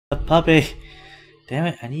puppy. Damn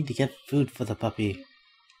it, I need to get food for the puppy.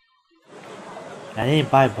 I didn't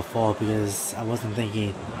buy it before because I wasn't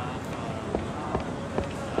thinking.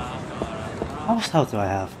 How much health do I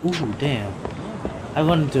have? Ooh, damn. I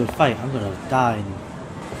went into a fight, I'm gonna die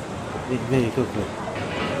very quickly.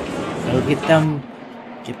 I'll get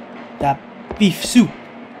that beef soup.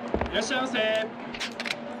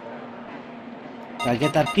 Gotta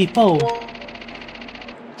get that beef bowl.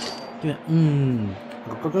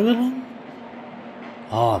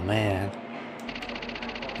 Oh man.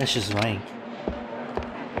 That's just rank.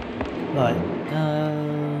 But,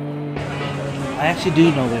 I actually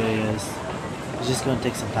do know where it is. It's just gonna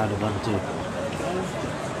take some time to run to.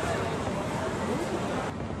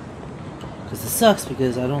 Because it sucks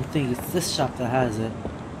because I don't think it's this shop that has it.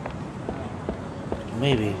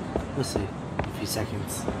 Maybe. We'll see in a few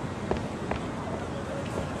seconds.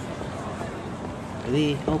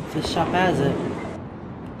 Really hope this shop has it.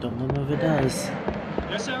 Don't know if it does.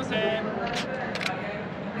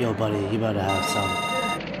 Yo buddy, you better have some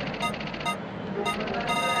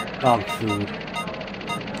dog food.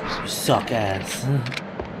 You suck ass. I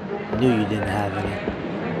knew you didn't have any.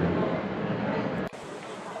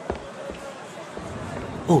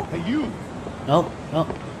 Oh! Hey you! No, no,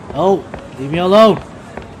 no! Leave me alone!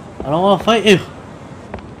 I don't want to fight you!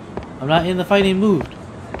 I'm not in the fighting mood.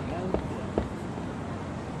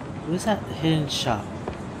 Where's that hidden shop?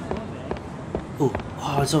 Oh,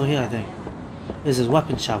 oh, it's over here I think. There's a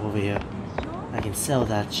weapon shop over here. I can sell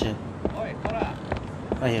that shit.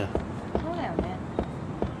 Right here.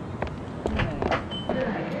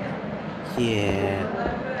 Yeah.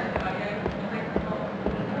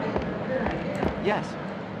 Yes.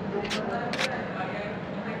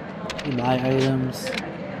 You buy items.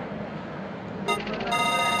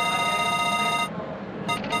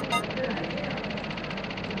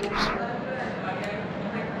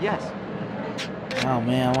 Yes. Oh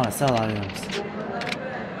man, I want to sell items.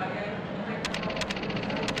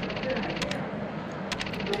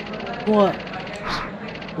 What?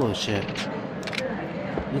 Bullshit.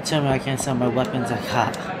 You tell me I can't sell my weapons I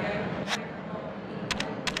got.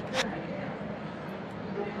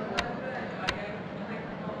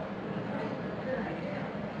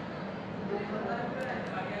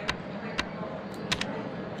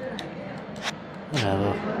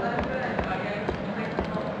 Whatever.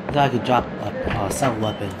 I thought I could drop sell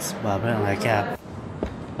weapons, but apparently I can't.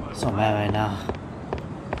 So mad right now.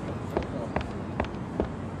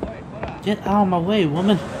 Get out of my way,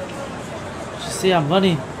 woman! You see I'm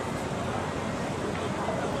running.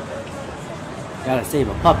 Gotta save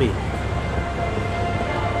a puppy.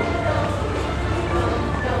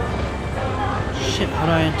 Shit, how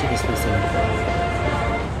do I enter this place again?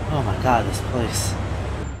 Oh my god, this place.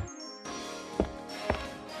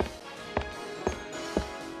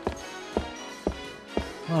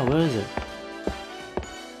 Oh, where is it?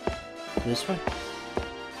 This way?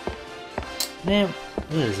 Man,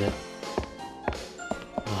 where is it?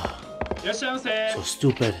 So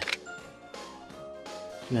stupid.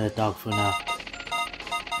 Give me the dog food now.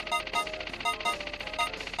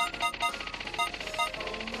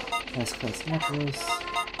 Nice class necklace.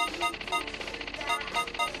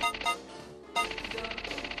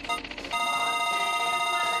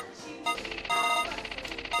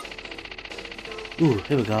 Ooh,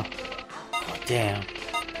 here we go. Oh damn,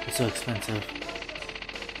 it's so expensive.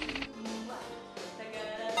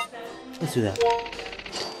 Let's do that.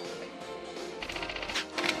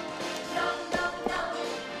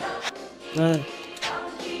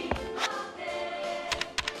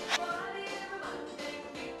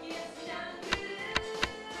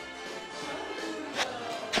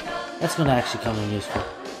 That's gonna actually come in useful.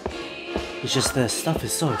 It's just the stuff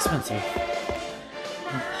is so expensive.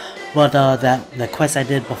 But the quest I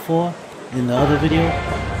did before in the other video,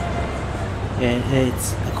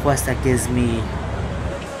 it's a quest that gives me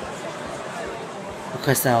a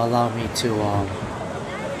quest that will allow me to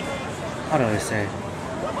how do I say?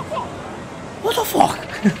 What the fuck?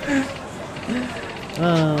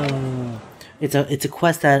 It's a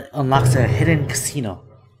quest that unlocks a hidden casino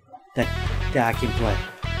that I can play.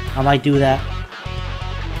 I might do that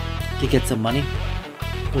to get some money,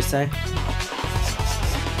 per se.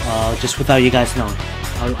 Just without you guys knowing.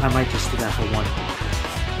 I might just do that for one.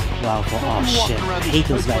 Wow, for oh shit. I hate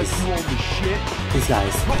those guys. These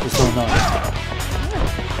guys. They're so annoying.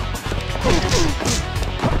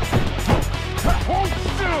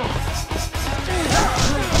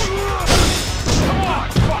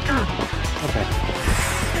 Okay.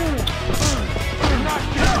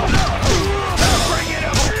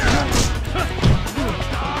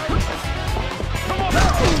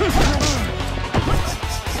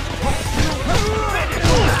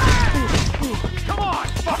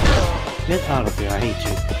 Get out of here, I hate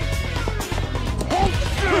you.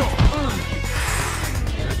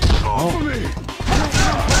 Oh.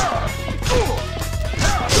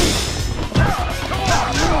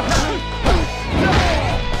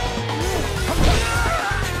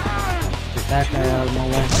 Get that guy out of my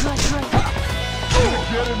way.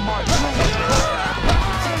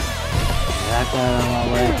 That guy out of my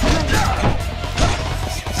way.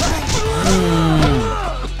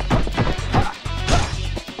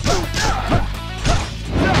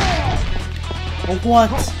 Oh, what?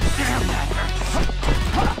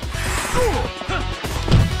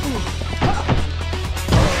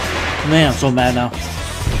 Man, I'm so mad now.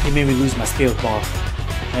 He made me lose my skill ball.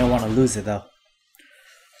 I don't want to lose it though.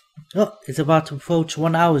 Oh, it's about to approach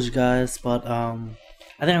 1 hour, you guys, but I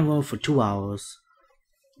think I'm going for 2 hours.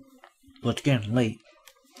 But it's getting late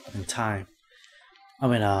in time. I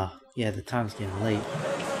mean, yeah, the time's getting late.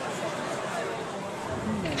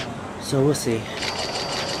 So we'll see.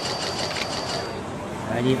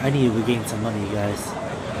 I need to regain some money, you guys.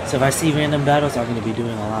 So if I see random battles, I'm gonna be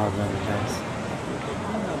doing a lot of them, you guys.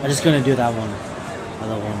 I'm just gonna do that one,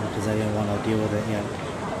 other one, because I didn't want to deal with it yet.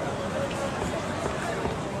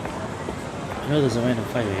 I know there's a random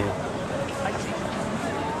fighter here. I see.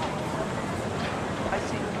 I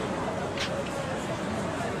see.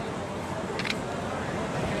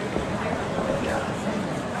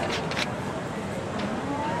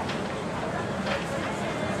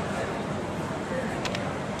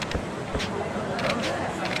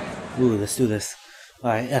 Ooh, let's do this.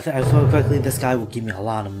 Alright, I thought correctly, this guy will give me a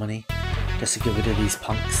lot of money just to get rid of these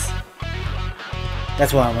punks.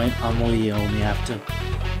 That's why I'm only after.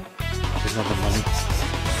 There's nothing money.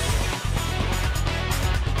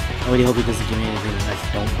 I really hope he doesn't give me anything I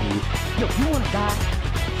don't need. Yo, you wanna die?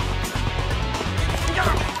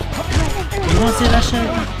 You wanna see that shit?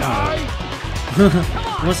 No. You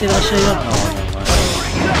wanna see that shit? No, never mind.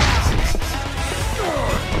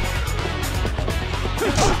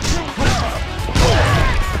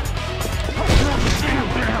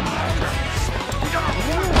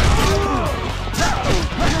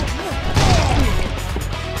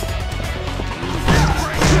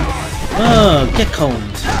 Get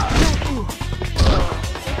coned.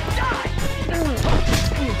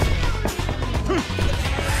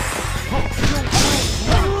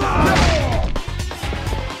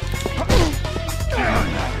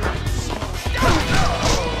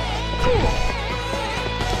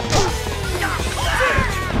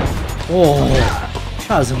 Oh,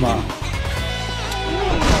 Kazuma.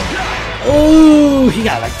 Oh, he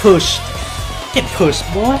got like pushed. Get pushed,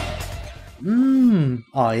 boy.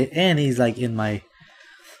 Oh, and he's like in my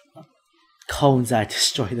cones I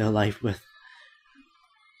destroyed their life with.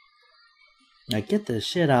 Now get the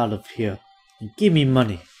shit out of here and give me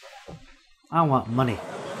money. I want money.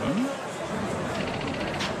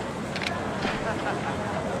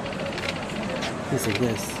 This is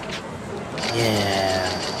this. Yeah.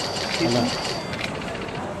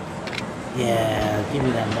 Yeah, give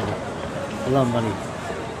me that money. I love money.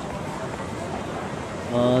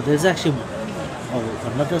 There's actually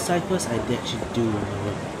another side quest I actually do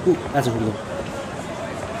remember. Ooh, that's a hoodlum.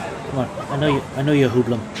 Come on, I know you're a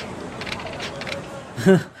hoodlum.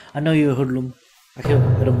 I know you're a hoodlum. I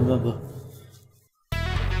don't remember.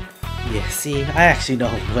 Yeah, see, I actually know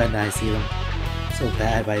when I see them. So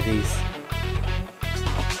bad by these.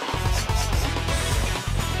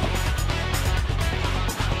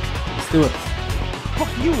 Let's do it. What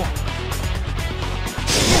do you want?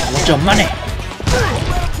 I want your money.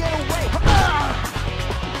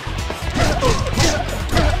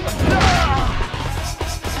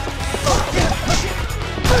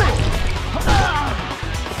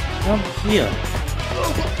 Come here.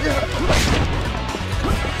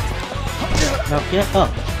 Now get up.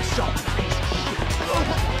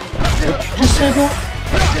 What you just say, bro?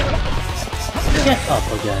 Get up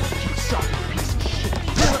again.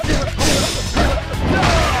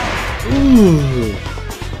 Ooh.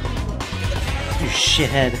 You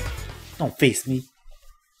shithead. Don't face me.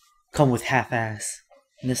 Come with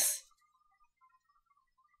half-assness.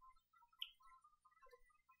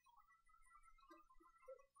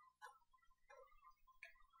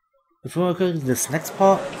 Before I go to this next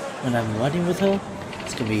part, when I'm running with her,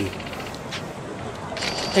 it's gonna be...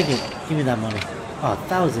 Take it, give me that money. Oh,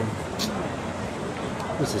 1,000.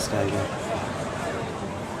 Who's this guy again?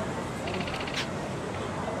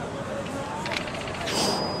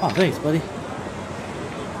 Oh, thanks, buddy.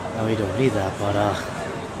 No, we don't need that, but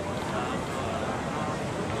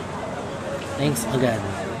thanks again.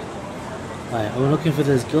 Alright, are we looking for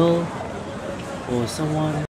this girl? Or someone?